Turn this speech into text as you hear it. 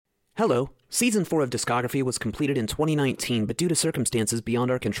Hello. Season 4 of Discography was completed in 2019, but due to circumstances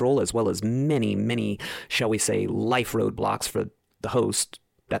beyond our control, as well as many, shall we say, life roadblocks for the host,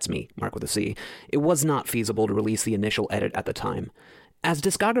 that's me, Mark with a C, it was not feasible to release the initial edit at the time. As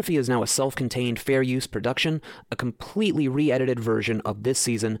Discography is now a self-contained, fair-use production, a completely re-edited version of this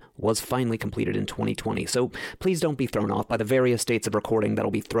season was finally completed in 2020, so please don't be thrown off by the various dates of recording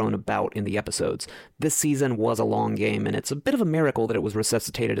that'll be thrown about in the episodes. This season was a long game, and it's a bit of a miracle that it was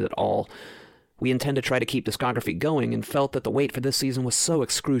resuscitated at all. We intend to try to keep Discography going, and felt that the wait for this season was so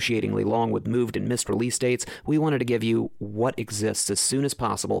excruciatingly long with moved and missed release dates, we wanted to give you what exists as soon as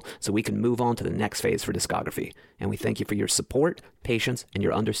possible so we can move on to the next phase for Discography. And we thank you for your support, patience, and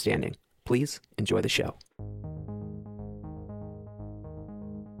your understanding. Please enjoy the show.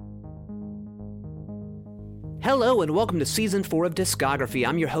 Hello and welcome to Season 4 of Discography.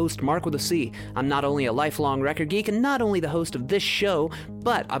 I'm your host, Mark with a C. I'm not only a lifelong record geek and not only the host of this show,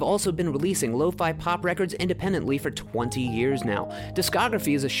 but I've also been releasing lo-fi pop records independently for 20 years now.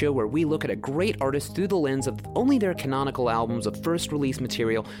 Discography is a show where we look at a great artist through the lens of only their canonical albums of first release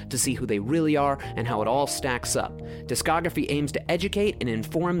material to see who they really are and how it all stacks up. Discography aims to educate and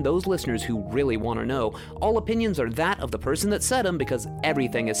inform those listeners who really want to know. All opinions are that of the person that said them because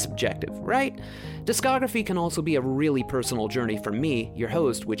everything is subjective, right? Discography can also be a really personal journey for me, your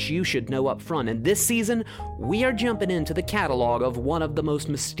host, which you should know up front. And this season, we are jumping into the catalog of one of the most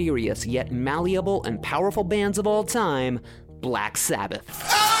mysterious yet malleable and powerful bands of all time, Black Sabbath.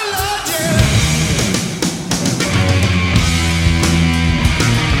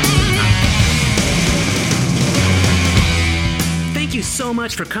 Thank you so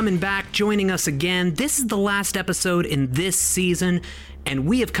much for coming back, joining us again. This is the last episode in this season, and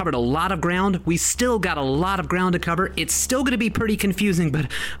we have covered a lot of ground. We still got a lot of ground to cover. It's still going to be pretty confusing, but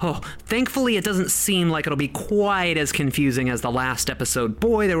thankfully it doesn't seem like it'll be quite as confusing as the last episode.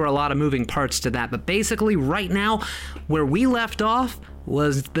 Boy, there were a lot of moving parts to that, but basically right now, where we left off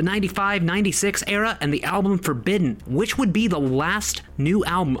was the 95-96 era and the album Forbidden, which would be the last new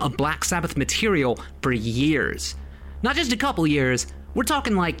album of Black Sabbath material for years. Not just a couple years, we're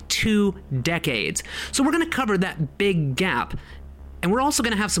talking like 2 decades. So we're going to cover that big gap. And we're also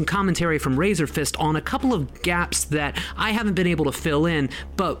going to have some commentary from Razorfist on a couple of gaps that I haven't been able to fill in,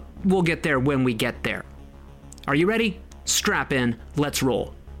 but we'll get there when we get there. Are you ready? Strap in, let's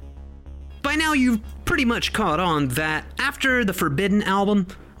roll. By now you've pretty much caught on that after the Forbidden album,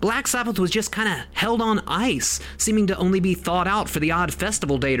 Black Sabbath was just kind of held on ice, seeming to only be thawed out for the odd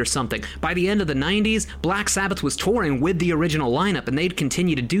festival date or something. By the end of the 90s, Black Sabbath was touring with the original lineup, and they'd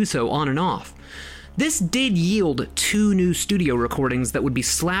continue to do so on and off. This did yield 2 new studio recordings that would be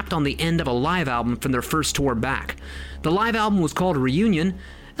slapped on the end of a live album from their first tour back. The live album was called Reunion,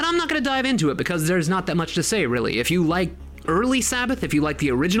 and I'm not going to dive into it because there's not that much to say, really. If you like early Sabbath, if you like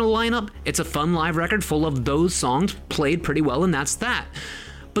the original lineup, it's a fun live record full of those songs played pretty well, and that's that.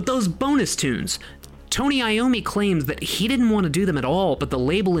 But those bonus tunes, Tony Iommi claims that he didn't want to do them at all, but the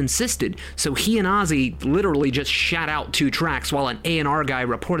label insisted, so he and Ozzy literally just shat out 2 tracks while an A&R guy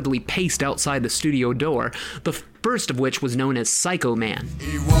reportedly paced outside the studio door, the first of which was known as Psycho Man.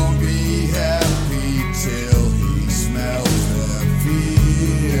 He won't be happy till he smells the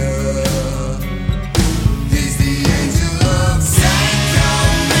fear. He's the angel of Psycho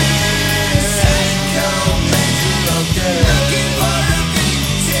Man, Psycho Man, looking for a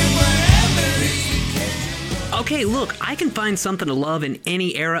victim wherever he can. Okay, look, I can find something to love in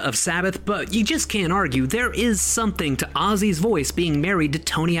any era of Sabbath, but you just can't argue. There is something to Ozzy's voice being married to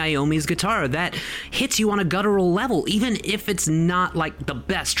Tony Iommi's guitar that hits you on a guttural level, even if it's not like the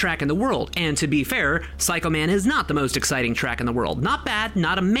best track in the world. And to be fair, Psycho Man is not the most exciting track in the world. Not bad,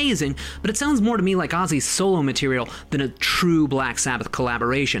 not amazing, but it sounds more to me like Ozzy's solo material than a true Black Sabbath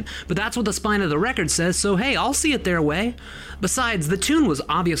collaboration. But that's what the spine of the record says, so hey, I'll see it their way. Besides, the tune was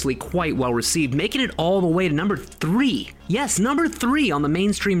obviously quite well received, making it all the way to number 3. Yes, number 3 on the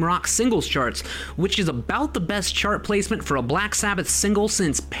mainstream rock singles charts, which is about the best chart placement for a Black Sabbath single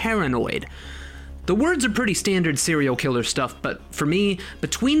since Paranoid. The words are pretty standard serial killer stuff, but for me,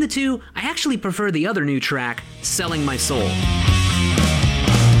 between the two, I actually prefer the other new track, Selling My Soul.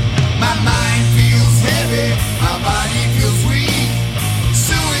 My mind feels heavy, my body feels weak.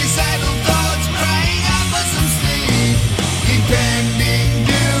 Suicidal thoughts crying out for some sleep. Impending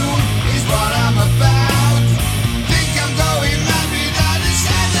doom is what I'm about. Think I'm going mad without a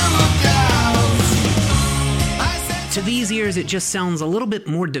shadow of doubt. To these ears, it just sounds a little bit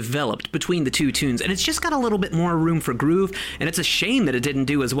more developed between the 2 tunes, and it's just got a little bit more room for groove, and it's a shame that it didn't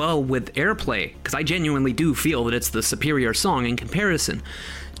do as well with airplay, because I genuinely do feel that it's the superior song in comparison.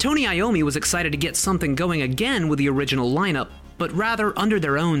 Tony Iommi was excited to get something going again with the original lineup, but rather under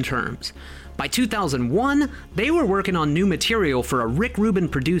their own terms. By 2001, they were working on new material for a Rick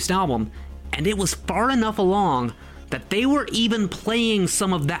Rubin-produced album, and it was far enough along that they were even playing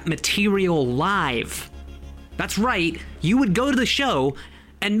some of that material live. That's right, you would go to the show,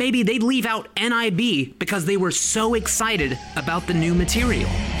 and maybe they'd leave out NIB because they were so excited about the new material.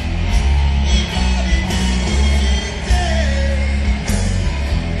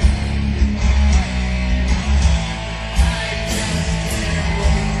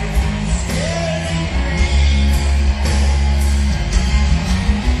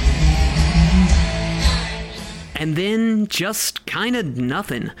 And then just kind of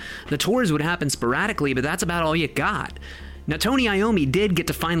nothing. The tours would happen sporadically, but that's about all you got. Now, Tony Iommi did get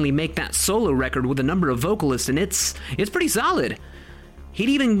to finally make that solo record with a number of vocalists, and it's pretty solid. He'd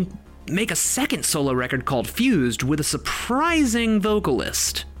even make a second solo record called Fused with a surprising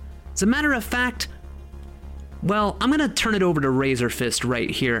vocalist. As a matter of fact, well, I'm going to turn it over to Razor Fist right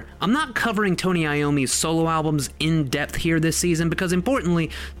here. I'm not covering Tony Iommi's solo albums in depth here this season because, importantly,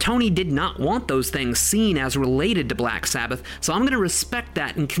 Tony did not want those things seen as related to Black Sabbath, so I'm going to respect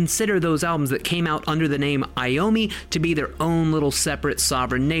that and consider those albums that came out under the name Iommi to be their own little separate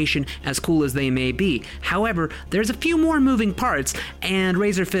sovereign nation, as cool as they may be. However, there's a few more moving parts, and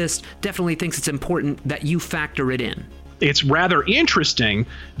Razor Fist definitely thinks it's important that you factor it in. It's rather interesting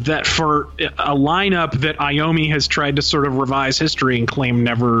that for a lineup that Iommi has tried to sort of revise history and claim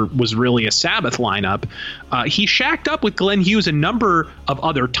never was really a Sabbath lineup, he shacked up with Glenn Hughes a number of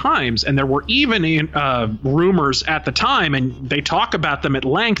other times, and there were even rumors at the time, and they talk about them at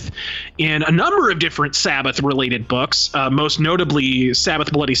length in a number of different Sabbath-related books, most notably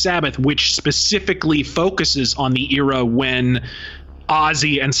Sabbath Bloody Sabbath, which specifically focuses on the era when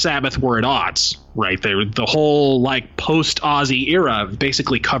Ozzy and Sabbath were at odds, right? The whole like post-Ozzy era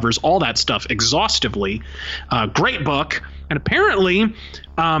basically covers all that stuff exhaustively. Great book. And apparently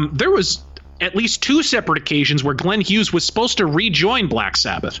there was at least two separate occasions where Glenn Hughes was supposed to rejoin Black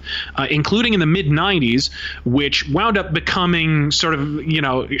Sabbath, including in the mid-90s, which wound up becoming sort of,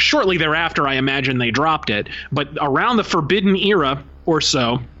 shortly thereafter, I imagine they dropped it. But around the Forbidden era or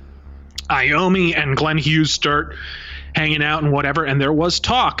so, Iommi and Glenn Hughes start hanging out and whatever, and there was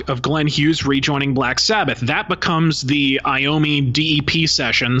talk of Glenn Hughes rejoining Black Sabbath. That becomes the Iommi DEP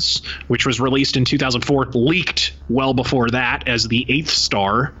Sessions, which was released in 2004, leaked well before that as the Eighth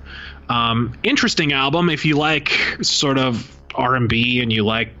Star. Interesting album if you like sort of R&B and you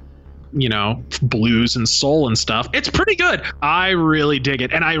like blues and soul and stuff. It's pretty good. I really dig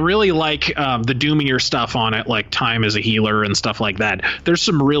it. And I really like the doomier stuff on it, like Time as a Healer and stuff like that. There's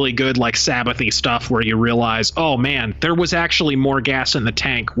some really good like Sabbathy stuff where you realize, oh man, there was actually more gas in the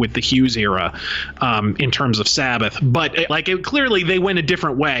tank with the Hughes era in terms of Sabbath. But clearly they went a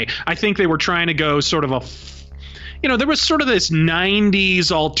different way. I think they were trying to go sort of there was sort of this 90s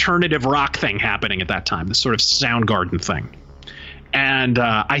alternative rock thing happening at that time, this sort of Soundgarden thing. And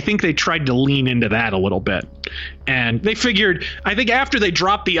I think they tried to lean into that a little bit. And they figured, I think after they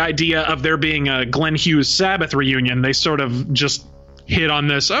dropped the idea of there being a Glenn Hughes Sabbath reunion, they sort of just hit on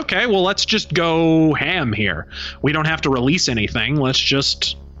this, okay, well, let's just go ham here. We don't have to release anything. Let's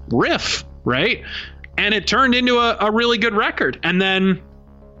just riff, right? And it turned into a really good record. And then,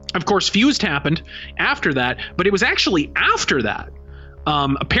 of course, Fused happened after that. But it was actually after that.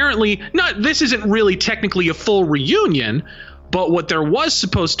 Apparently, this isn't really technically a full reunion, but what there was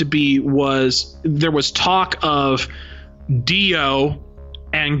supposed to be was there was talk of Dio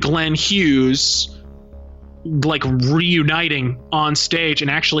and Glenn Hughes like reuniting on stage and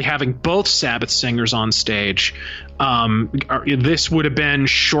actually having both Sabbath singers on stage. This would have been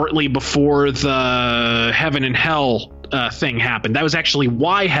shortly before the Heaven and Hell thing happened. That was actually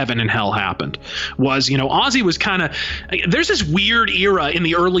why Heaven and Hell happened. Was, Ozzy was kind of, there's this weird era in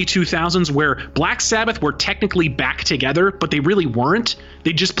the early 2000s where Black Sabbath were technically back together, but they really weren't.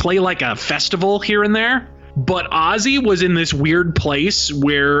 They just play like a festival here and there. But Ozzy was in this weird place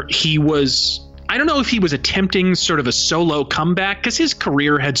where he was, I don't know if he was attempting sort of a solo comeback, because his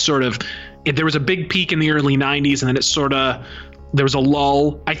career had sort of, there was a big peak in the early 90s and then it sort of, there was a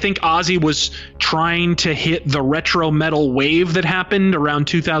lull. I think Ozzy was trying to hit the retro metal wave that happened around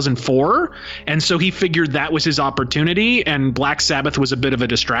 2004. And so he figured that was his opportunity, and Black Sabbath was a bit of a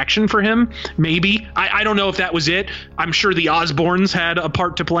distraction for him. Maybe. I don't know if that was it. I'm sure the Osbournes had a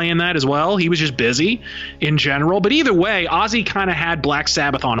part to play in that as well. He was just busy in general. But either way, Ozzy kind of had Black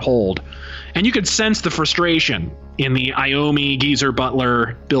Sabbath on hold. And you could sense the frustration in the Iommi, Geezer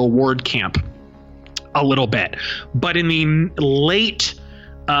Butler, Bill Ward camp a little bit. But in the late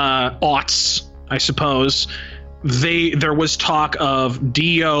aughts, I suppose, there was talk of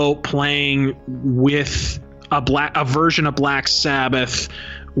Dio playing with a version of Black Sabbath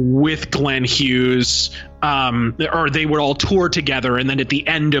with Glenn Hughes, or they would all tour together, and then at the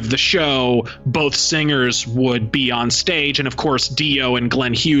end of the show, both singers would be on stage, and of course Dio and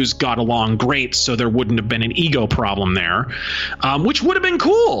Glenn Hughes got along great, so there wouldn't have been an ego problem there, which would have been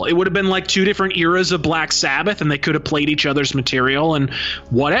cool. It would have been like two different eras of Black Sabbath, and they could have played each other's material and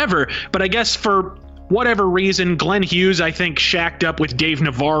whatever. But I guess for whatever reason, Glenn Hughes, I think, shacked up with Dave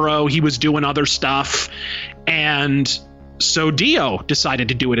Navarro. He was doing other stuff, and so Dio decided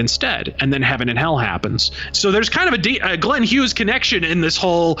to do it instead, and then Heaven and Hell happens. So there's kind of a Glenn Hughes connection in this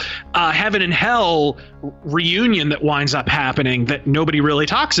whole Heaven and Hell reunion that winds up happening that nobody really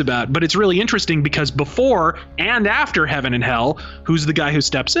talks about. But it's really interesting because before and after Heaven and Hell, who's the guy who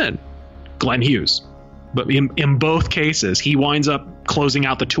steps in? Glenn Hughes. But in both cases, he winds up closing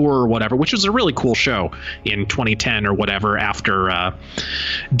out the tour or whatever, which was a really cool show in 2010 or whatever after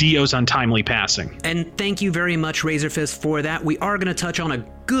Dio's untimely passing. And thank you very much, Razorfist, for that. We are going to touch on a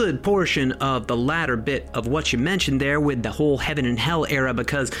good portion of the latter bit of what you mentioned there with the whole Heaven and Hell era,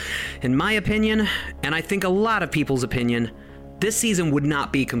 because in my opinion, and I think a lot of people's opinion, this season would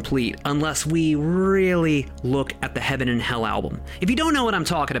not be complete unless we really look at the Heaven and Hell album. If you don't know what I'm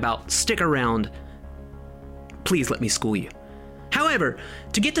talking about, stick around. Please let me school you. However,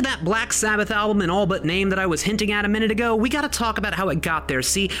 to get to that Black Sabbath album and all but name that I was hinting at a minute ago, we gotta talk about how it got there.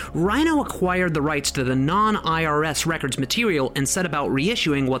 See, Rhino acquired the rights to the non-IRS records material and set about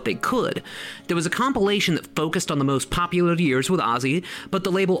reissuing what they could. There was a compilation that focused on the most popular years with Ozzy, but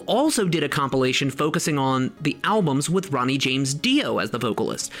the label also did a compilation focusing on the albums with Ronnie James Dio as the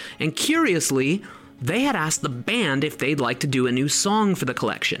vocalist. And curiously, they had asked the band if they'd like to do a new song for the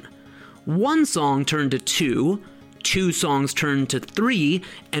collection. One song turned to two songs turned to three,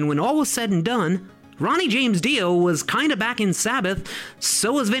 and when all was said and done, Ronnie James Dio was kinda back in Sabbath,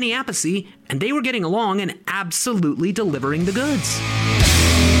 so was Vinny Appice, and they were getting along and absolutely delivering the goods.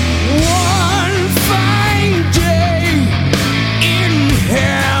 One fine day in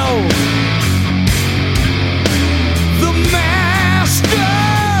hell, the master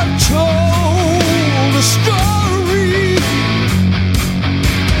told a story.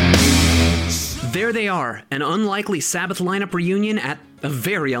 There they are, an unlikely Sabbath lineup reunion at a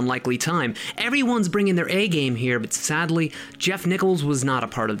very unlikely time. Everyone's bringing their A-game here, but sadly, Jeff Nichols was not a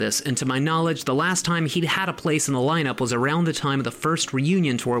part of this, and to my knowledge, the last time he'd had a place in the lineup was around the time of the first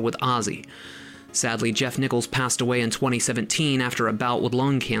reunion tour with Ozzy. Sadly, Jeff Nichols passed away in 2017 after a bout with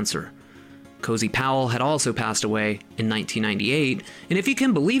lung cancer. Cozy Powell had also passed away in 1998, and if you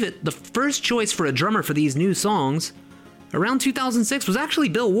can believe it, the first choice for a drummer for these new songs around 2006 was actually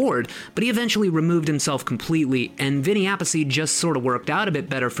Bill Ward, but he eventually removed himself completely, and Vinny Appice just sort of worked out a bit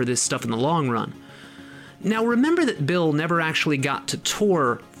better for this stuff in the long run. Now remember that Bill never actually got to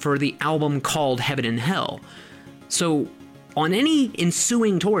tour for the album called Heaven and Hell, so on any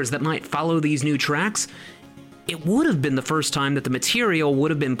ensuing tours that might follow these new tracks, it would have been the first time that the material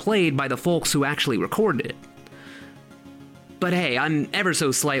would have been played by the folks who actually recorded it. But hey, I'm ever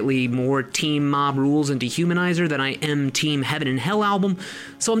so slightly more Team Mob Rules and Dehumanizer than I am Team Heaven and Hell album,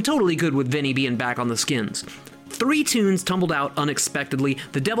 so I'm totally good with Vinny being back on the skins. 3 tunes tumbled out unexpectedly: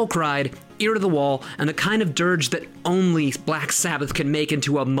 The Devil Cried, Ear to the Wall, and the kind of dirge that only Black Sabbath can make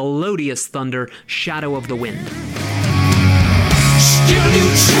into a melodious thunder, Shadow of the Wind. Still you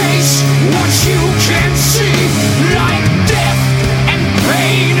chase what you can see, like death and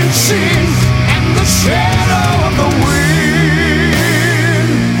pain and sin, and the shadow of the wind.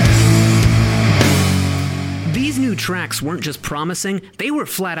 These new tracks weren't just promising, they were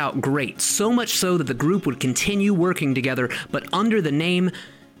flat out great, so much so that the group would continue working together, but under the name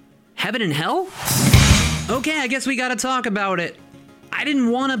Heaven and Hell? Okay, I guess we gotta talk about it. I didn't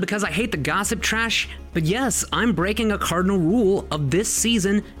wanna because I hate the gossip trash, but yes, I'm breaking a cardinal rule of this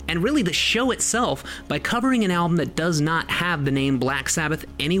season, and really the show itself, by covering an album that does not have the name Black Sabbath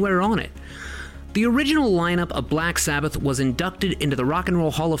anywhere on it. The original lineup of Black Sabbath was inducted into the Rock and Roll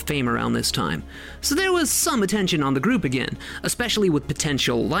Hall of Fame around this time, so there was some attention on the group again, especially with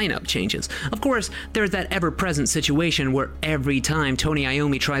potential lineup changes. Of course, there's that ever-present situation where every time Tony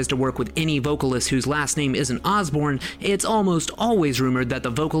Iommi tries to work with any vocalist whose last name isn't Osborne, it's almost always rumored that the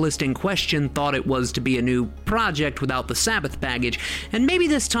vocalist in question thought it was to be a new project without the Sabbath baggage, and maybe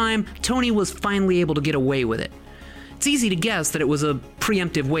this time, Tony was finally able to get away with it. It's easy to guess that it was a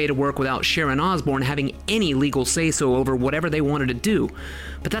preemptive way to work without Sharon Osbourne having any legal say-so over whatever they wanted to do,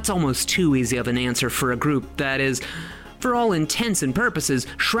 but that's almost too easy of an answer for a group that is, for all intents and purposes,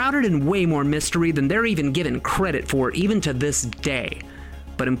 shrouded in way more mystery than they're even given credit for even to this day.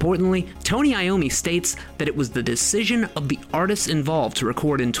 But importantly, Tony Iommi states that it was the decision of the artists involved to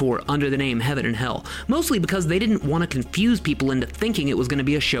record and tour under the name Heaven and Hell, mostly because they didn't want to confuse people into thinking it was going to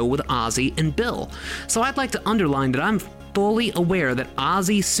be a show with Ozzy and Bill. So I'd like to underline that I'm fully aware that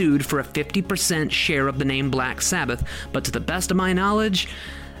Ozzy sued for a 50% share of the name Black Sabbath, but to the best of my knowledge,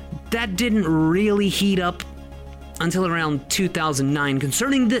 that didn't really heat up until around 2009,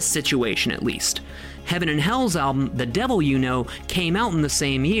 concerning this situation at least. Heaven and Hell's album, The Devil You Know, came out in the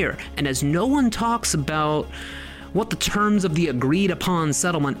same year, and as no one talks about what the terms of the agreed-upon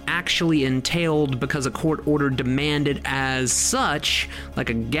settlement actually entailed because a court order demanded as such,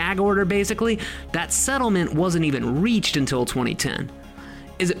 like a gag order basically, that settlement wasn't even reached until 2010.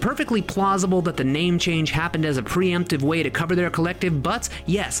 Is it perfectly plausible that the name change happened as a preemptive way to cover their collective butts?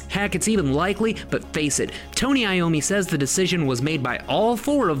 Yes, heck, it's even likely, but face it, Tony Iommi says the decision was made by all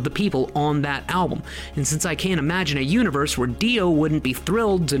four of the people on that album. And since I can't imagine a universe where Dio wouldn't be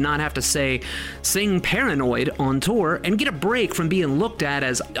thrilled to not have to sing Paranoid on tour and get a break from being looked at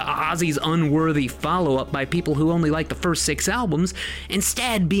as Ozzy's unworthy follow-up by people who only like the first 6 albums,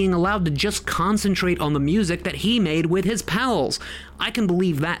 instead being allowed to just concentrate on the music that he made with his pals. I can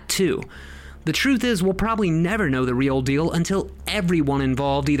believe that too. The truth is, we'll probably never know the real deal until everyone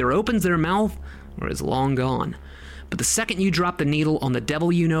involved either opens their mouth or is long gone. But the second you drop the needle on The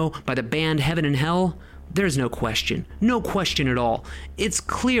Devil You Know by the band Heaven and Hell, there's no question. No question at all. It's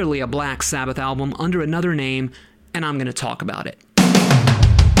clearly a Black Sabbath album under another name, and I'm going to talk about it.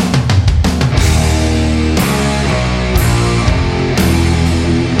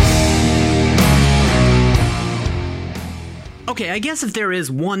 Okay, I guess if there is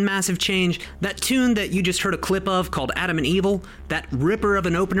one massive change, that tune that you just heard a clip of called Adam and Evil, that ripper of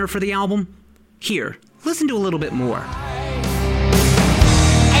an opener for the album, here, listen to a little bit more. And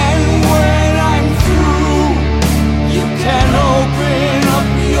when I'm through, you can open up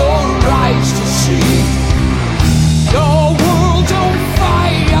your eyes to see your world's on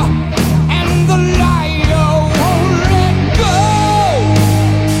fire and the liar won't let go.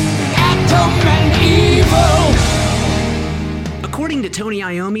 Adam and Evil. According to Tony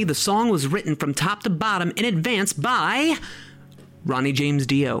Iommi, the song was written from top to bottom in advance by Ronnie James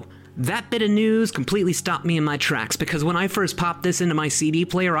Dio. That bit of news completely stopped me in my tracks, because when I first popped this into my CD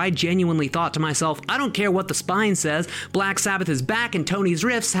player, I genuinely thought to myself, I don't care what the spine says, Black Sabbath is back and Tony's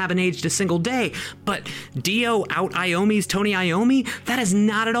riffs haven't aged a single day. But Dio out Iommi's Tony Iommi? That is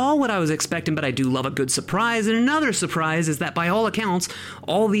not at all what I was expecting, but I do love a good surprise. And another surprise is that by all accounts,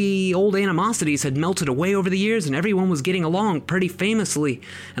 all the old animosities had melted away over the years and everyone was getting along pretty famously.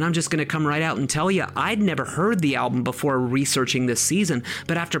 And I'm just going to come right out and tell you, I'd never heard the album before researching this season,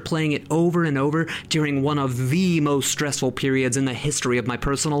 but after playing it over and over during one of the most stressful periods in the history of my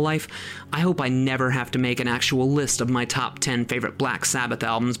personal life, I hope I never have to make an actual list of my top 10 favorite Black Sabbath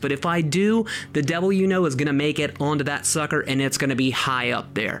albums, but if I do, The Devil You Know is going to make it onto that sucker, and it's going to be high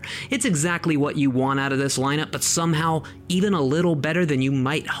up there. It's exactly what you want out of this lineup, but somehow even a little better than you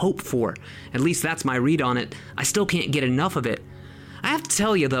might hope for. At least that's my read on it. I still can't get enough of it. I have to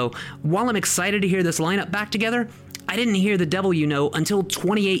tell you though, while I'm excited to hear this lineup back together, I didn't hear The Devil You Know until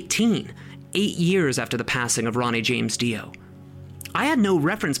 2018, 8 years after the passing of Ronnie James Dio. I had no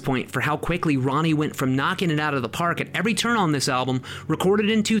reference point for how quickly Ronnie went from knocking it out of the park at every turn on this album, recorded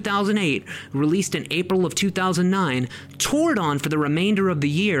in 2008, released in April of 2009, toured on for the remainder of the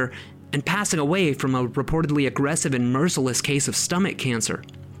year, and passing away from a reportedly aggressive and merciless case of stomach cancer.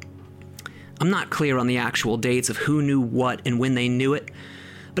 I'm not clear on the actual dates of who knew what and when they knew it,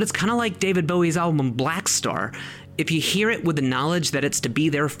 but it's kind of like David Bowie's album Black Star. If you hear it with the knowledge that it's to be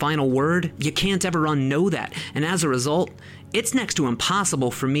their final word, you can't ever unknow that, and as a result, it's next to impossible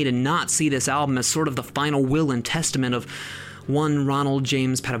for me to not see this album as sort of the final will and testament of one Ronald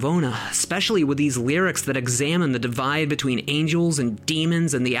James Padavona, especially with these lyrics that examine the divide between angels and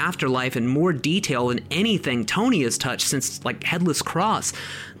demons and the afterlife in more detail than anything Tony has touched since, like, Headless Cross.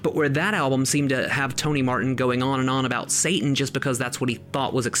 But where that album seemed to have Tony Martin going on and on about Satan just because that's what he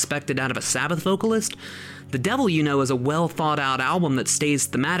thought was expected out of a Sabbath vocalist, The Devil You Know is a well-thought-out album that stays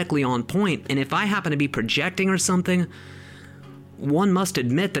thematically on point, and if I happen to be projecting or something, one must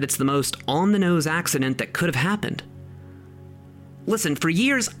admit that it's the most on-the-nose accident that could have happened. Listen, for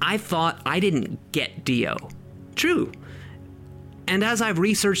years I thought I didn't get Dio. True. And as I've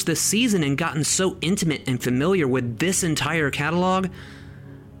researched this season and gotten so intimate and familiar with this entire catalog,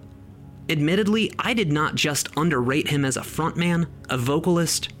 admittedly, I did not just underrate him as a frontman, a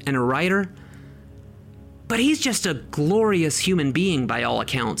vocalist, and a writer, but he's just a glorious human being by all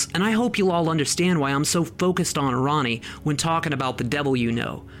accounts, and I hope you'll all understand why I'm so focused on Ronnie when talking about The Devil You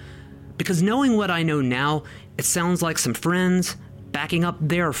Know. Because knowing what I know now, it sounds like some friends, backing up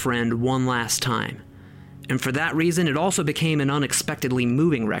their friend one last time. And for that reason, it also became an unexpectedly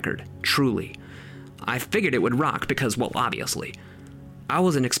moving record, truly. I figured it would rock because, well, obviously. I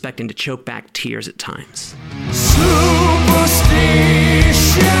wasn't expecting to choke back tears at times. Superstition,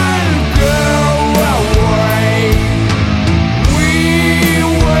 go away. We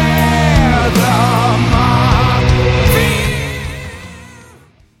wear the mark.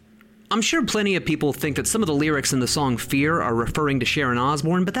 I'm sure plenty of people think that some of the lyrics in the song Fear are referring to Sharon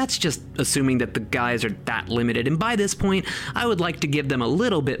Osbourne, but that's just assuming that the guys are that limited, and by this point, I would like to give them a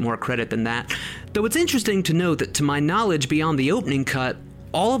little bit more credit than that. Though it's interesting to note that to my knowledge beyond the opening cut,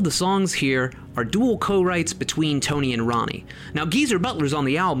 all of the songs here are dual co-writes between Tony and Ronnie. Now, Geezer Butler's on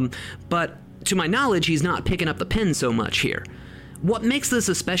the album, but to my knowledge, he's not picking up the pen so much here. What makes this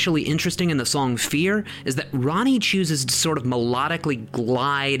especially interesting in the song Fear is that Ronnie chooses to sort of melodically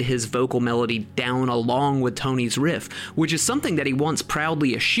glide his vocal melody down along with Tony's riff, which is something that he once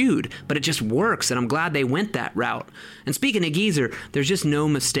proudly eschewed, but it just works, and I'm glad they went that route. And speaking of Geezer, there's just no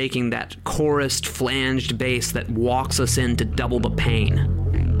mistaking that chorused, flanged bass that walks us into double the pain.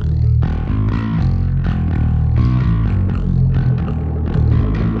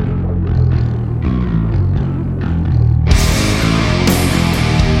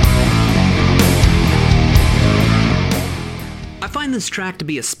 I find this track to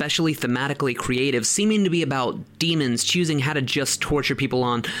be especially thematically creative, seeming to be about demons choosing how to just torture people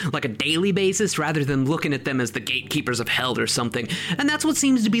on like a daily basis rather than looking at them as the gatekeepers of hell or something. And that's what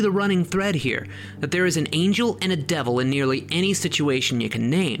seems to be the running thread here, that there is an angel and a devil in nearly any situation you can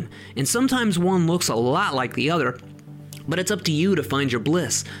name, and sometimes one looks a lot like the other, but it's up to you to find your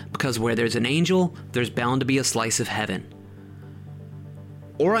bliss, because where there's an angel, there's bound to be a slice of heaven.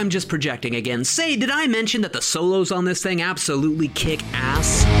 Or I'm just projecting again. Say, did I mention that the solos on this thing absolutely kick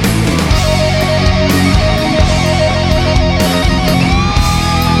ass?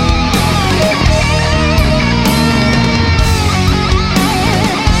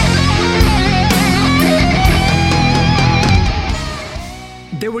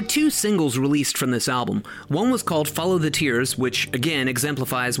 There were two singles released from this album. One was called Follow the Tears, which again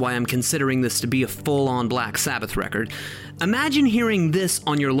exemplifies why I'm considering this to be a full-on Black Sabbath record. Imagine hearing this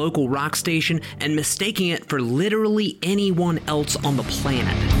on your local rock station and mistaking it for literally anyone else on the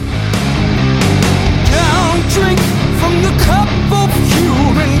planet. Don't drink from the cup of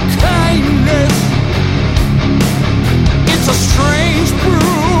human kindness. It's a strange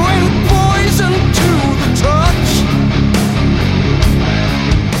brew and poison to the touch.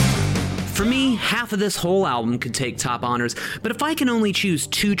 For me, half of this whole album could take top honors, but if I can only choose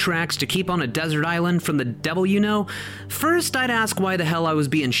two tracks to keep on a desert island from the devil you know, first I'd ask why the hell I was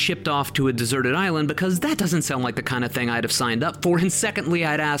being shipped off to a deserted island, because that doesn't sound like the kind of thing I'd have signed up for, and secondly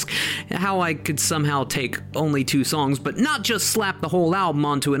I'd ask how I could somehow take only two songs but not just slap the whole album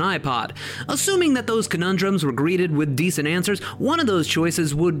onto an iPod. Assuming that those conundrums were greeted with decent answers, one of those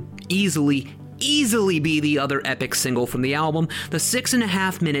choices would easily be the other epic single from the album, the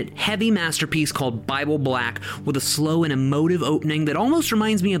 6.5-minute heavy masterpiece called Bible Black, with a slow and emotive opening that almost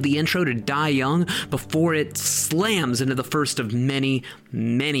reminds me of the intro to Die Young before it slams into the first of many,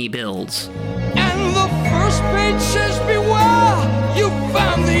 many builds. And the first page says, beware, you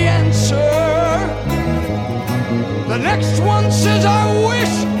found the answer. The next one says, I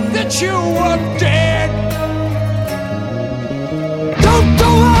wish that you were dead. Don't go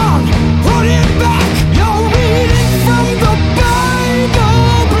on, put it back. You're reading from the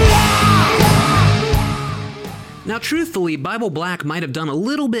Bible Black. Now, truthfully, Bible Black might have done a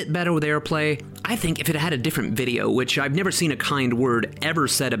little bit better with airplay, I think, if it had a different video, which I've never seen a kind word ever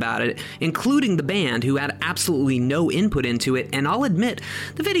said about it, including the band, who had absolutely no input into it, and I'll admit,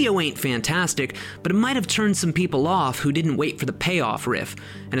 the video ain't fantastic, but it might have turned some people off who didn't wait for the payoff riff.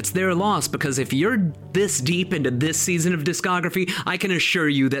 And it's their loss, because if you're this deep into this season of discography, I can assure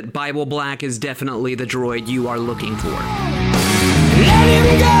you that Bible Black is definitely the droid you are looking for. Let him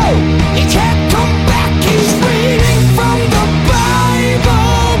go, he can't come back. He's reading from the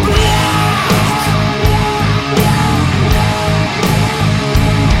Bible Black.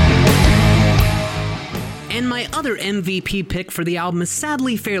 And my other MVP pick for the album is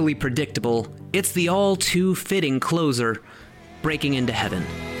sadly fairly predictable. It's the all too fitting closer, Breaking into Heaven.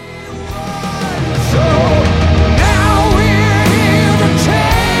 So now we're here to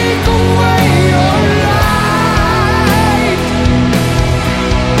take away your life,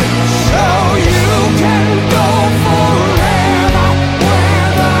 so you can go forever where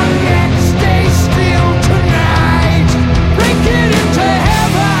the next day's still tonight. Breaking into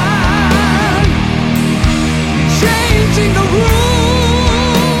heaven, changing the rules.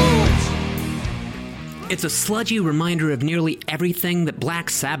 It's a sludgy reminder of nearly everything that Black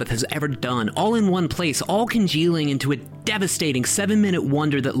Sabbath has ever done, all in one place, all congealing into a devastating 7-minute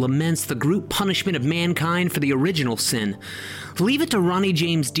wonder that laments the group punishment of mankind for the original sin. Leave it to Ronnie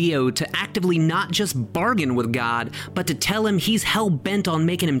James Dio to actively not just bargain with God, but to tell him he's hell-bent on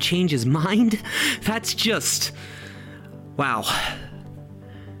making him change his mind? That's just... wow.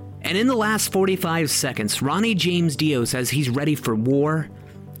 And in the last 45 seconds, Ronnie James Dio says he's ready for war.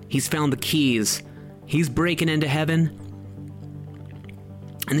 He's found the keys. He's breaking into heaven.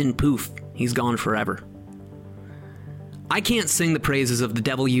 And then poof, he's gone forever. I can't sing the praises of The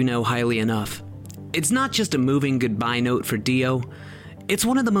Devil You Know highly enough. It's not just a moving goodbye note for Dio. It's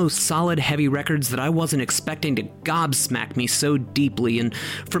one of the most solid heavy records that I wasn't expecting to gobsmack me so deeply, and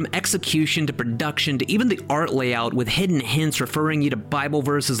from execution to production to even the art layout with hidden hints referring you to Bible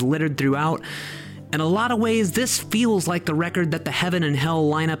verses littered throughout. In a lot of ways, this feels like the record that the Heaven and Hell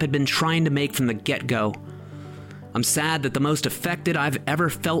lineup had been trying to make from the get-go. I'm sad that the most affected I've ever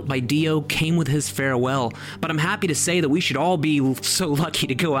felt by Dio came with his farewell, but I'm happy to say that we should all be so lucky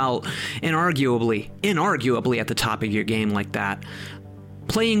to go out inarguably at the top of your game like that.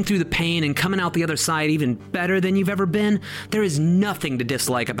 Playing through the pain and coming out the other side even better than you've ever been, there is nothing to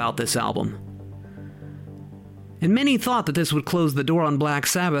dislike about this album. And many thought that this would close the door on Black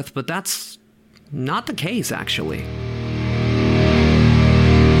Sabbath, but that's not the case, actually.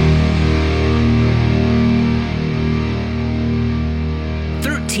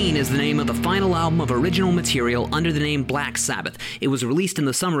 "13" is the name of the final album of original material under the name Black Sabbath. It was released in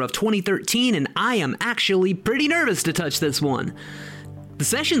the summer of 2013, and I am actually pretty nervous to touch this one. The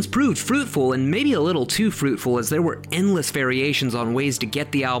sessions proved fruitful, and maybe a little too fruitful, as there were endless variations on ways to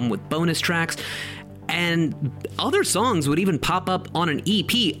get the album with bonus tracks, and other songs would even pop up on an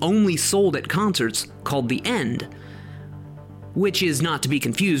EP only sold at concerts called The End, which is not to be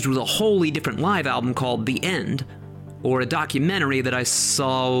confused with a wholly different live album called The End, or a documentary that I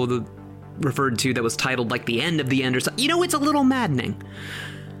saw referred to that was titled like The End of the End or something. You know, it's a little maddening.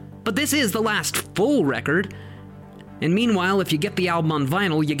 But this is the last full record, and meanwhile, if you get the album on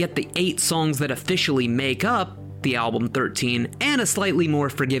vinyl, you get the 8 songs that officially make up the album 13, and a slightly more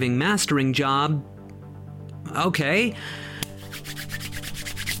forgiving mastering job. Okay.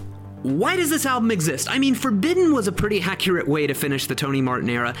 Why does this album exist? I mean, Forbidden was a pretty accurate way to finish the Tony Martin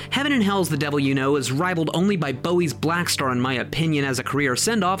era. Heaven and Hell's The Devil You Know is rivaled only by Bowie's Black Star in my opinion as a career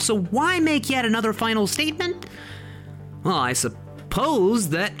send-off, so why make yet another final statement? Well, I suppose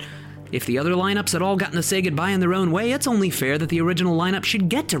that if the other lineups had all gotten to say goodbye in their own way, it's only fair that the original lineup should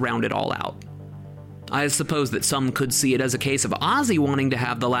get to round it all out. I suppose that some could see it as a case of Ozzy wanting to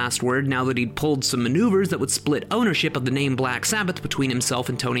have the last word now that he'd pulled some maneuvers that would split ownership of the name Black Sabbath between himself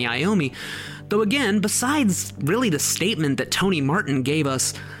and Tony Iommi. Though again, besides really the statement that Tony Martin gave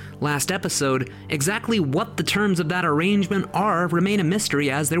us last episode, exactly what the terms of that arrangement are remain a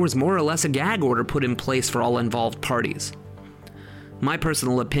mystery, as there was more or less a gag order put in place for all involved parties. My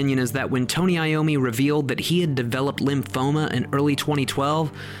personal opinion is that when Tony Iommi revealed that he had developed lymphoma in early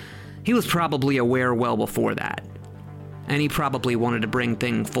 2012, he was probably aware well before that. And he probably wanted to bring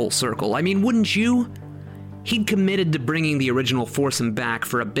things full circle. I mean, wouldn't you? He'd committed to bringing the original foursome back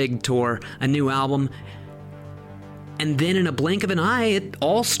for a big tour, a new album, and then in a blink of an eye, it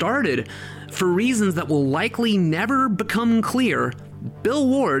all started. For reasons that will likely never become clear, Bill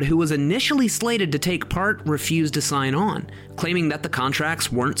Ward, who was initially slated to take part, refused to sign on, claiming that the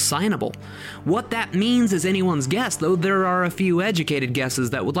contracts weren't signable. What that means is anyone's guess, though there are a few educated guesses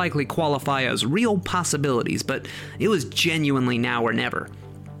that would likely qualify as real possibilities, but it was genuinely now or never.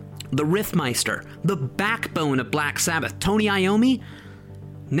 The Riffmeister, the backbone of Black Sabbath, Tony Iommi,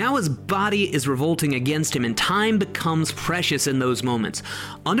 now his body is revolting against him, and time becomes precious in those moments.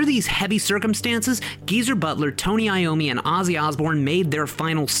 Under these heavy circumstances, Geezer Butler, Tony Iommi, and Ozzy Osbourne made their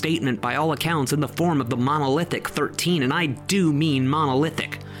final statement, by all accounts, in the form of the monolithic 13, and I do mean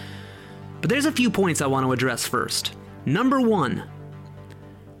monolithic. But there's a few points I want to address first. Number 1.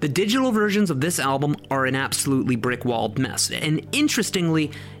 The digital versions of this album are an absolutely brick-walled mess, and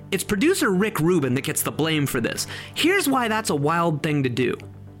interestingly, it's producer Rick Rubin that gets the blame for this. Here's why that's a wild thing to do.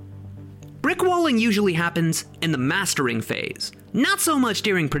 Brickwalling usually happens in the mastering phase, not so much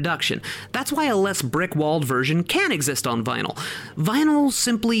during production. That's why a less brick-walled version can exist on vinyl. Vinyl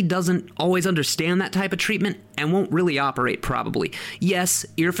simply doesn't always understand that type of treatment and won't really operate probably. Yes,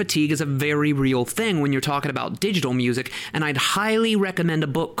 ear fatigue is a very real thing when you're talking about digital music, and I'd highly recommend a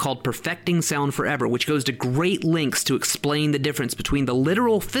book called Perfecting Sound Forever, which goes to great lengths to explain the difference between the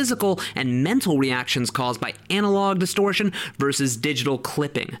literal physical and mental reactions caused by analog distortion versus digital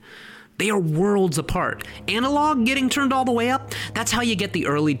clipping. They are worlds apart. Analog getting turned all the way up, that's how you get the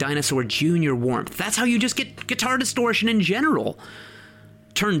early Dinosaur Jr. warmth. That's how you just get guitar distortion in general.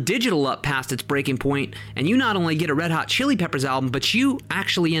 Turn digital up past its breaking point, and you not only get a Red Hot Chili Peppers album, but you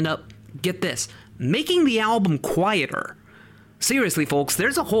actually end up, get this, making the album quieter. Seriously, folks,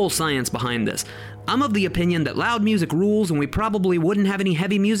 there's a whole science behind this. I'm of the opinion that loud music rules, and we probably wouldn't have any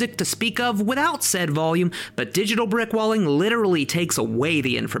heavy music to speak of without said volume, but digital brickwalling literally takes away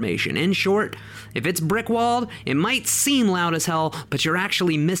the information. In short, if it's brickwalled, it might seem loud as hell, but you're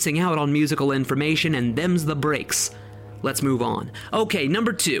actually missing out on musical information, and them's the breaks. Let's move on. Okay,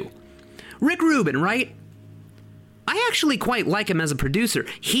 number 2. Rick Rubin, right? I actually quite like him as a producer.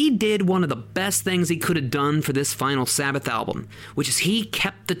 He did one of the best things he could have done for this final Sabbath album, which is he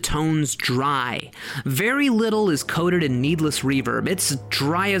kept the tones dry. Very little is coated in needless reverb. It's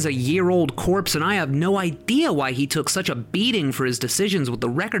dry as a year-old corpse, and I have no idea why he took such a beating for his decisions with the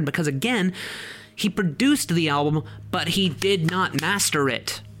record, because again, he produced the album, but he did not master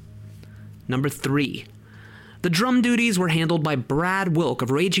it. Number 3. The drum duties were handled by Brad Wilk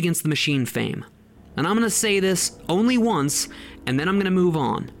of Rage Against the Machine fame. And I'm going to say this only once, and then I'm going to move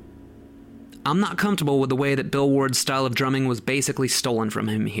on. I'm not comfortable with the way that Bill Ward's style of drumming was basically stolen from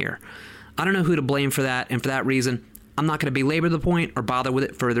him here. I don't know who to blame for that, and for that reason, I'm not going to belabor the point or bother with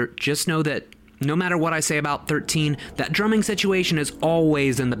it further. Just know that no matter what I say about 13, that drumming situation is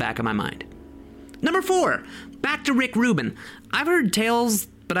always in the back of my mind. Number 4, back to Rick Rubin. I've heard tales,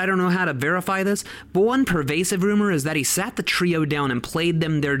 but I don't know how to verify this, but one pervasive rumor is that he sat the trio down and played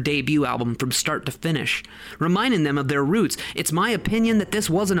them their debut album from start to finish, reminding them of their roots. It's my opinion that this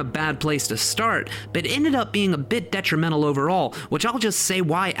wasn't a bad place to start, but ended up being a bit detrimental overall, which I'll just say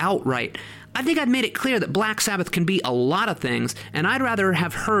why outright. I think I've made it clear that Black Sabbath can be a lot of things, and I'd rather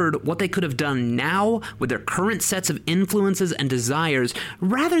have heard what they could have done now with their current sets of influences and desires,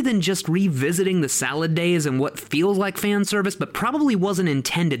 rather than just revisiting the salad days and what feels like fan service but probably wasn't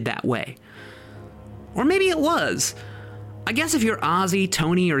intended that way. Or maybe it was. I guess if you're Ozzy,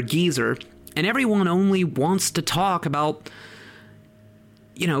 Tony, or Geezer, and everyone only wants to talk about,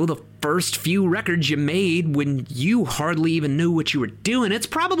 the first few records you made when you hardly even knew what you were doing, it's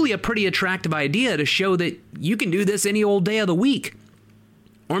probably a pretty attractive idea to show that you can do this any old day of the week.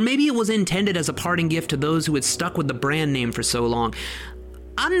 Or maybe it was intended as a parting gift to those who had stuck with the brand name for so long.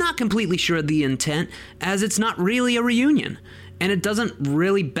 I'm not completely sure of the intent, as it's not really a reunion, and it doesn't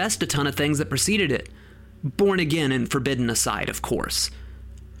really best a ton of things that preceded it. Born Again and Forbidden aside, of course.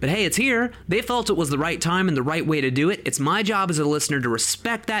 But hey, it's here. They felt it was the right time and the right way to do it. It's my job as a listener to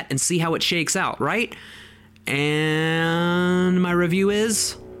respect that and see how it shakes out, right? And my review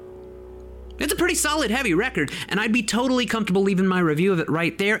is... it's a pretty solid, heavy record, and I'd be totally comfortable leaving my review of it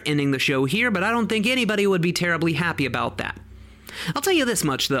right there, ending the show here, but I don't think anybody would be terribly happy about that. I'll tell you this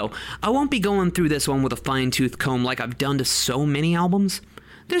much, though. I won't be going through this one with a fine-tooth comb like I've done to so many albums.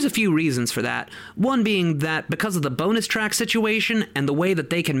 There's a few reasons for that. One being that because of the bonus track situation and the way that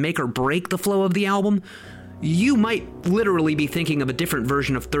they can make or break the flow of the album, you might literally be thinking of a different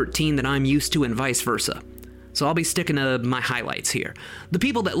version of 13 than I'm used to and vice versa. So I'll be sticking to my highlights here. The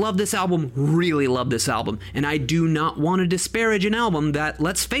people that love this album really love this album, and I do not want to disparage an album that,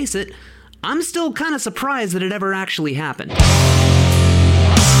 let's face it, I'm still kind of surprised that it ever actually happened.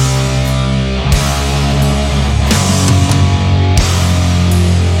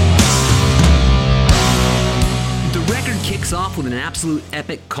 Kicks off with an absolute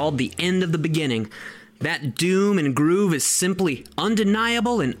epic called The End of the Beginning. That doom and groove is simply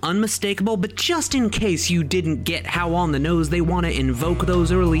undeniable and unmistakable, but just in case you didn't get how on the nose they want to invoke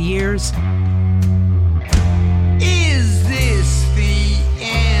those early years... Is this the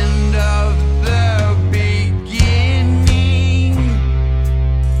end of the beginning?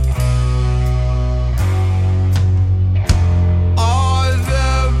 Or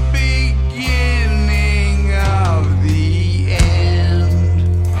the beginning of the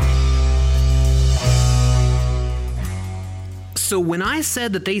end? So when I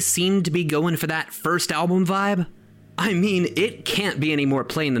said that they seemed to be going for that first album vibe, I mean, it can't be any more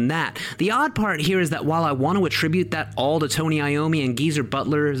plain than that. The odd part here is that while I want to attribute that all to Tony Iommi and Geezer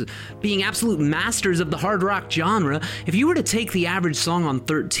Butler as being absolute masters of the hard rock genre, if you were to take the average song on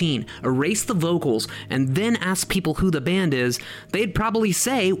 13, erase the vocals, and then ask people who the band is, they'd probably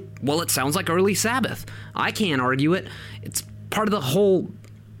say, well, it sounds like early Sabbath. I can't argue it. It's part of the whole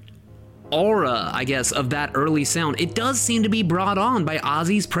aura, I guess, of that early sound. It does seem to be brought on by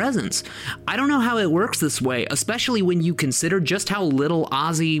Ozzy's presence. I don't know how it works this way, especially when you consider just how little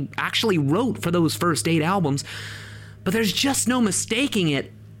Ozzy actually wrote for those first 8 albums, but there's just no mistaking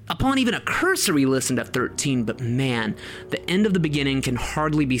it. upon even a cursory listen to 13, but man, the end of the beginning can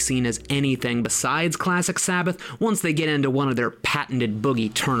hardly be seen as anything besides classic Sabbath once they get into one of their patented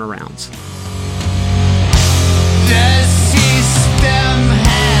boogie turnarounds. The system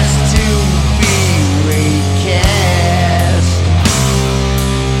has to be recast.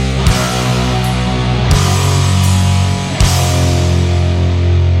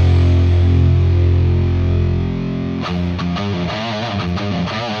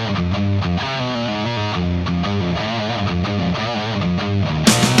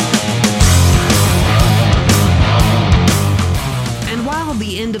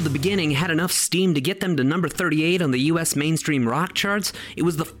 The end of the beginning had enough steam to get them to number 38 on the US mainstream rock charts. It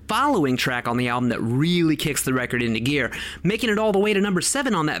was the following track on the album that really kicks the record into gear, making it all the way to number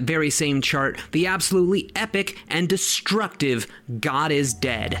 7 on that very same chart, the absolutely epic and destructive God Is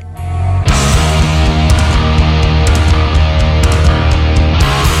Dead.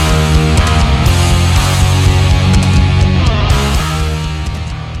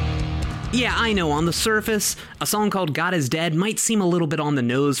 Yeah, I know, on the surface, a song called God Is Dead might seem a little bit on the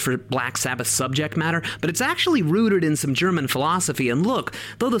nose for Black Sabbath subject matter, but it's actually rooted in some German philosophy, and look,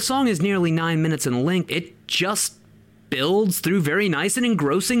 though the song is nearly 9 minutes in length, it just builds through very nice and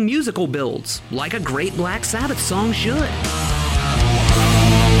engrossing musical builds, like a great Black Sabbath song should.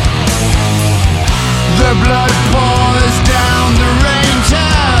 The blood pours down, the rain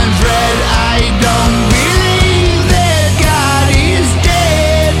turns red. I don't believe that God is dead.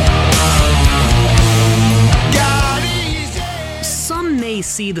 Some may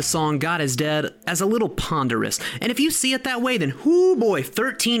see the song God Is Dead as a little ponderous, and if you see it that way, then whoo boy,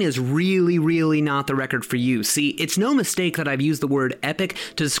 13 is really not the record for you. See, it's no mistake that I've used the word epic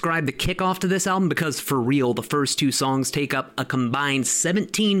to describe the kickoff to this album, because for real, the first 2 songs take up a combined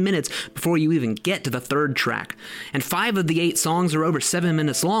 17 minutes before you even get to the 3rd track. And 5 of the 8 songs are over 7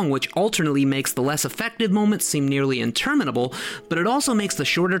 minutes long, which alternately makes the less effective moments seem nearly interminable, but it also makes the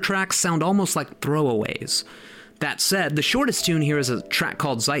shorter tracks sound almost like throwaways. That said, the shortest tune here is a track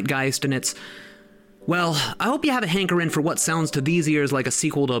called Zeitgeist, and it's, well, I hope you have a hankering for what sounds to these ears like a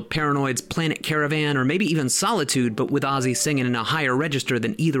sequel to Paranoid's Planet Caravan, or maybe even Solitude, but with Ozzy singing in a higher register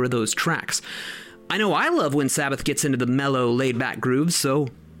than either of those tracks. I know I love when Sabbath gets into the mellow, laid-back grooves, so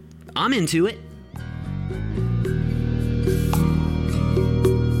I'm into it.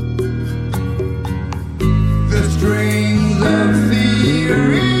 The strings of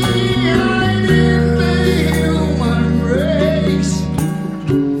theory hide in the human race.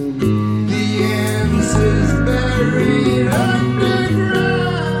 The answer's buried underground.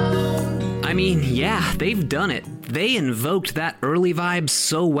 I mean, yeah, they've done it. They invoked that early vibe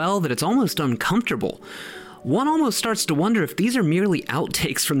so well that it's almost uncomfortable. One almost starts to wonder if these are merely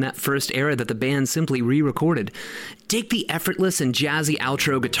outtakes from that first era that the band simply re-recorded. Dig the effortless and jazzy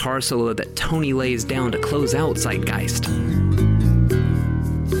outro guitar solo that Tony lays down to close out Zeitgeist.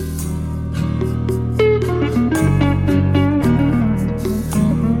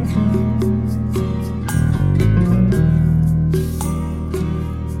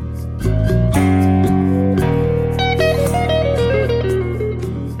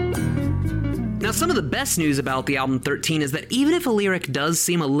 Some of the best news about the album 13 is that even if a lyric does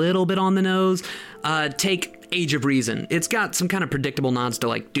seem a little bit on the nose, take Age of Reason. It's got some kind of predictable nods to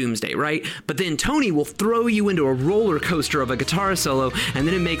like Doomsday, right? But then Tony will throw you into a roller coaster of a guitar solo, and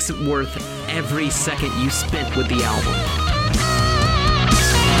then it makes it worth every second you spent with the album.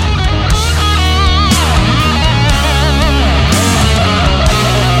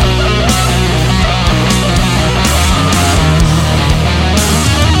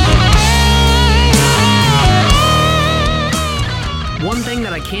 One thing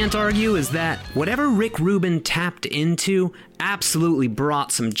that I can't argue is that whatever Rick Rubin tapped into absolutely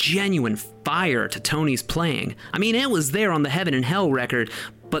brought some genuine fire to Tony's playing. I mean, it was there on the Heaven and Hell record,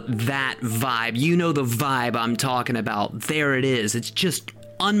 but that vibe, you know the vibe I'm talking about, there it is. It's just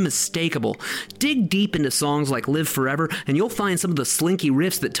unmistakable. Dig deep into songs like Live Forever, and you'll find some of the slinky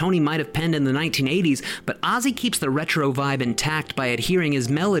riffs that Tony might have penned in the 1980s, but Ozzy keeps the retro vibe intact by adhering his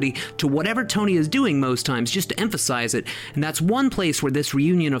melody to whatever Tony is doing most times, just to emphasize it, and that's one place where this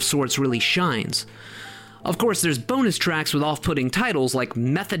reunion of sorts really shines. Of course, there's bonus tracks with off-putting titles like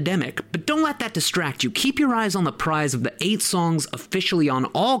Methodemic, but don't let that distract you. Keep your eyes on the prize of the 8 songs officially on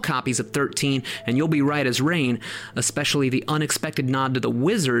all copies of 13, and you'll be right as rain, especially the unexpected nod to the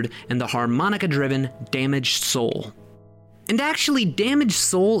Wizard and the harmonica-driven Damaged Soul. And actually, Damaged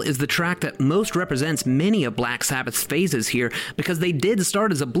Soul is the track that most represents many of Black Sabbath's phases here, because they did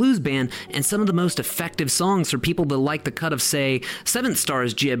start as a blues band, and some of the most effective songs for people that like the cut of, say, Seventh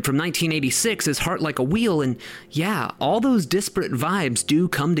Star's Jib from 1986 is Heart Like a Wheel, and yeah, all those disparate vibes do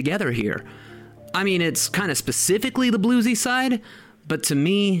come together here. I mean, it's kind of specifically the bluesy side, but to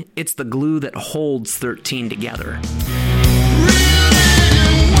me, it's the glue that holds 13 together.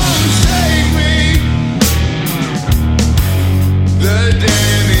 The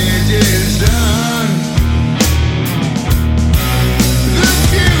damage is done. The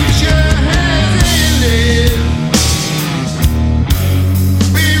future has ended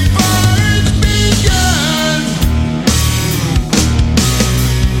before it's begun.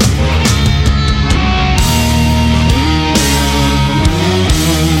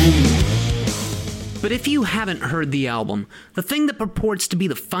 But if you haven't heard the album, the thing that purports to be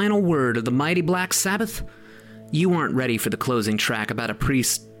the final word of the mighty Black Sabbath, you aren't ready for the closing track about a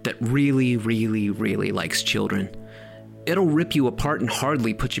priest that really, really, really likes children. It'll rip you apart and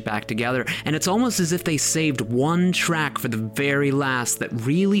hardly put you back together, and it's almost as if they saved one track for the very last that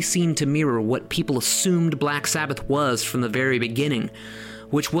really seemed to mirror what people assumed Black Sabbath was from the very beginning,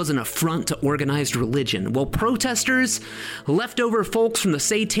 which was an affront to organized religion. While protesters, leftover folks from the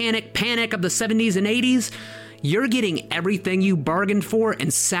satanic panic of the 70s and 80s, you're getting everything you bargained for,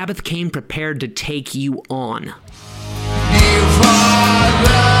 and Sabbath came prepared to take you on. Dear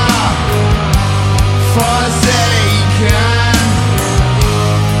Father, forsaken,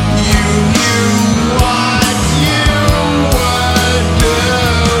 you knew what you were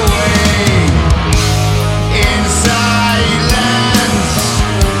doing. In silence,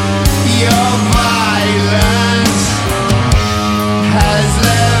 your violence has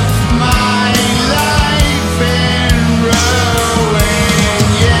left my life in ruin,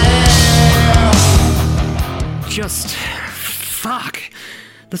 yeah. Just fuck.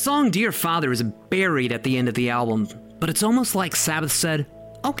 The song Dear Father is buried at the end of the album, but it's almost like Sabbath said,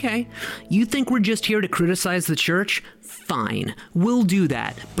 okay, you think we're just here to criticize the church? Fine, we'll do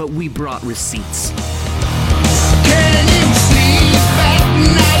that, but we brought receipts. Can you sleep at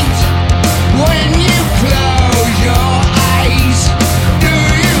night when you close your eyes? Do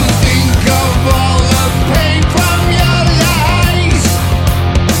you think of all the pain from your lies?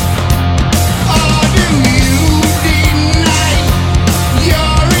 Or do you deny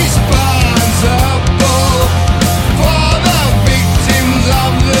you're responsible for the victims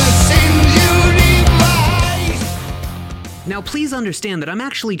of the sins you devise? Now, please understand that I'm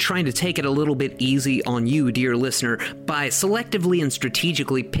actually trying to take it a little bit easy on you, dear listener, by selectively and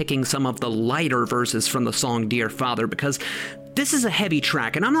strategically picking some of the lighter verses from the song Dear Father, because this is a heavy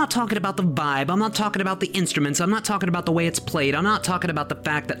track, and I'm not talking about the vibe, I'm not talking about the instruments, I'm not talking about the way it's played, I'm not talking about the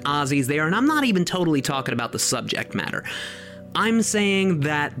fact that Ozzy's there, and I'm not even totally talking about the subject matter. I'm saying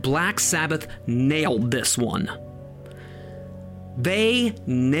that Black Sabbath nailed this one. They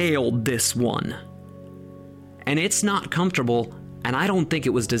nailed this one. And it's not comfortable, and I don't think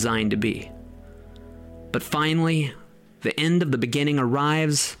it was designed to be. But finally, the end of the beginning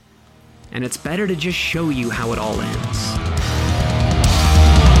arrives, and it's better to just show you how it all ends.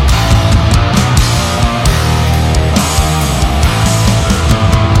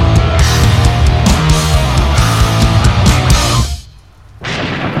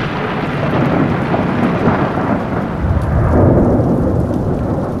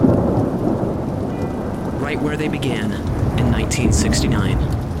 Where they began, in 1969.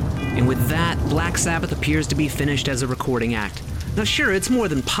 And with that, Black Sabbath appears to be finished as a recording act. Now sure, it's more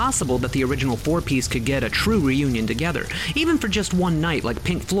than possible that the original four-piece could get a true reunion together, even for just one night like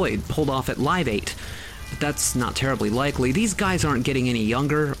Pink Floyd pulled off at Live 8. But that's not terribly likely. These guys aren't getting any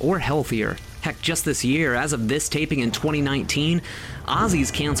younger or healthier. Heck, just this year, as of this taping in 2019, Ozzy's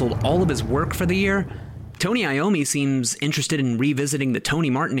canceled all of his work for the year. Tony Iommi seems interested in revisiting the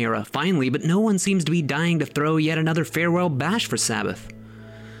Tony Martin era finally, but no one seems to be dying to throw yet another farewell bash for Sabbath.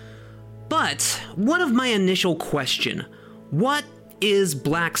 But one of my initial question, what is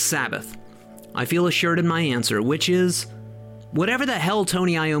Black Sabbath? I feel assured in my answer, which is whatever the hell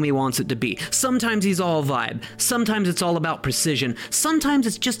Tony Iommi wants it to be. Sometimes he's all vibe, sometimes it's all about precision, sometimes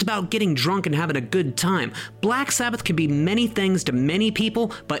it's just about getting drunk and having a good time. Black Sabbath can be many things to many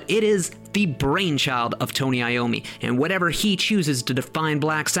people, but it is the brainchild of Tony Iommi, and whatever he chooses to define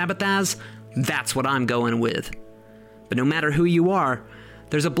Black Sabbath as, that's what I'm going with. But no matter who you are,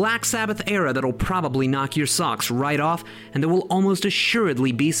 there's a Black Sabbath era that'll probably knock your socks right off, and there will almost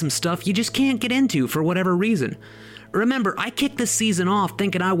assuredly be some stuff you just can't get into for whatever reason. Remember, I kicked this season off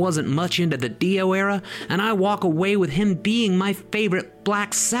thinking I wasn't much into the Dio era, and I walk away with him being my favorite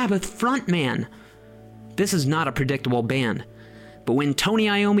Black Sabbath frontman. This is not a predictable band. But when Tony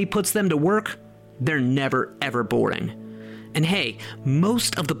Iommi puts them to work, they're never, ever boring. And hey,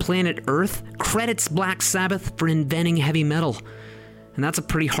 most of the planet Earth credits Black Sabbath for inventing heavy metal. And that's a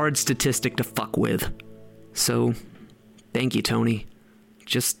pretty hard statistic to fuck with. So, thank you, Tony.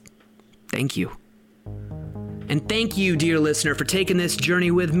 Just thank you. And thank you, dear listener, for taking this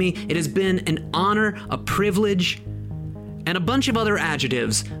journey with me. It has been an honor, a privilege, and a bunch of other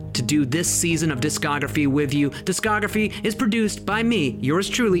adjectives to do this season of Discography with you. Discography is produced by me, yours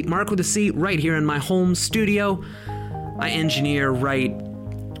truly, Mark with a C, right here in my home studio. I engineer, write,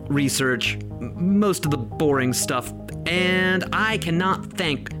 research, most of the boring stuff, and I cannot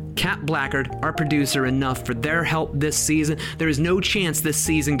thank Cat Blackard, our producer, enough for their help this season. There is no chance this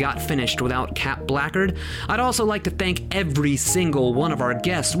season got finished without Cat Blackard. I'd also like to thank every single one of our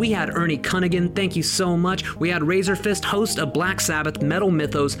guests. We had Ernie Cunningham, thank you so much. We had Razorfist, host of Black Sabbath Metal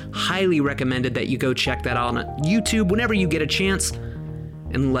Mythos. Highly recommended that you go check that out on YouTube whenever you get a chance.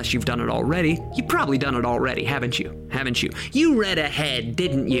 Unless you've done it already. You've probably done it already, haven't you? Haven't you? You read ahead,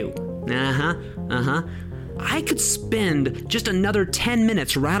 didn't you? I could spend just another 10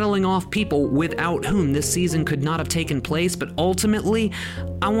 minutes rattling off people without whom this season could not have taken place, but ultimately,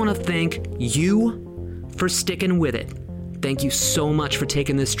 I want to thank you for sticking with it. Thank you so much for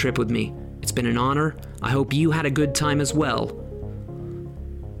taking this trip with me. It's been an honor. I hope you had a good time as well.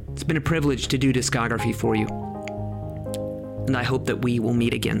 It's been a privilege to do Discography for you. And I hope that we will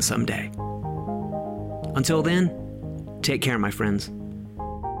meet again someday. Until then, take care, my friends.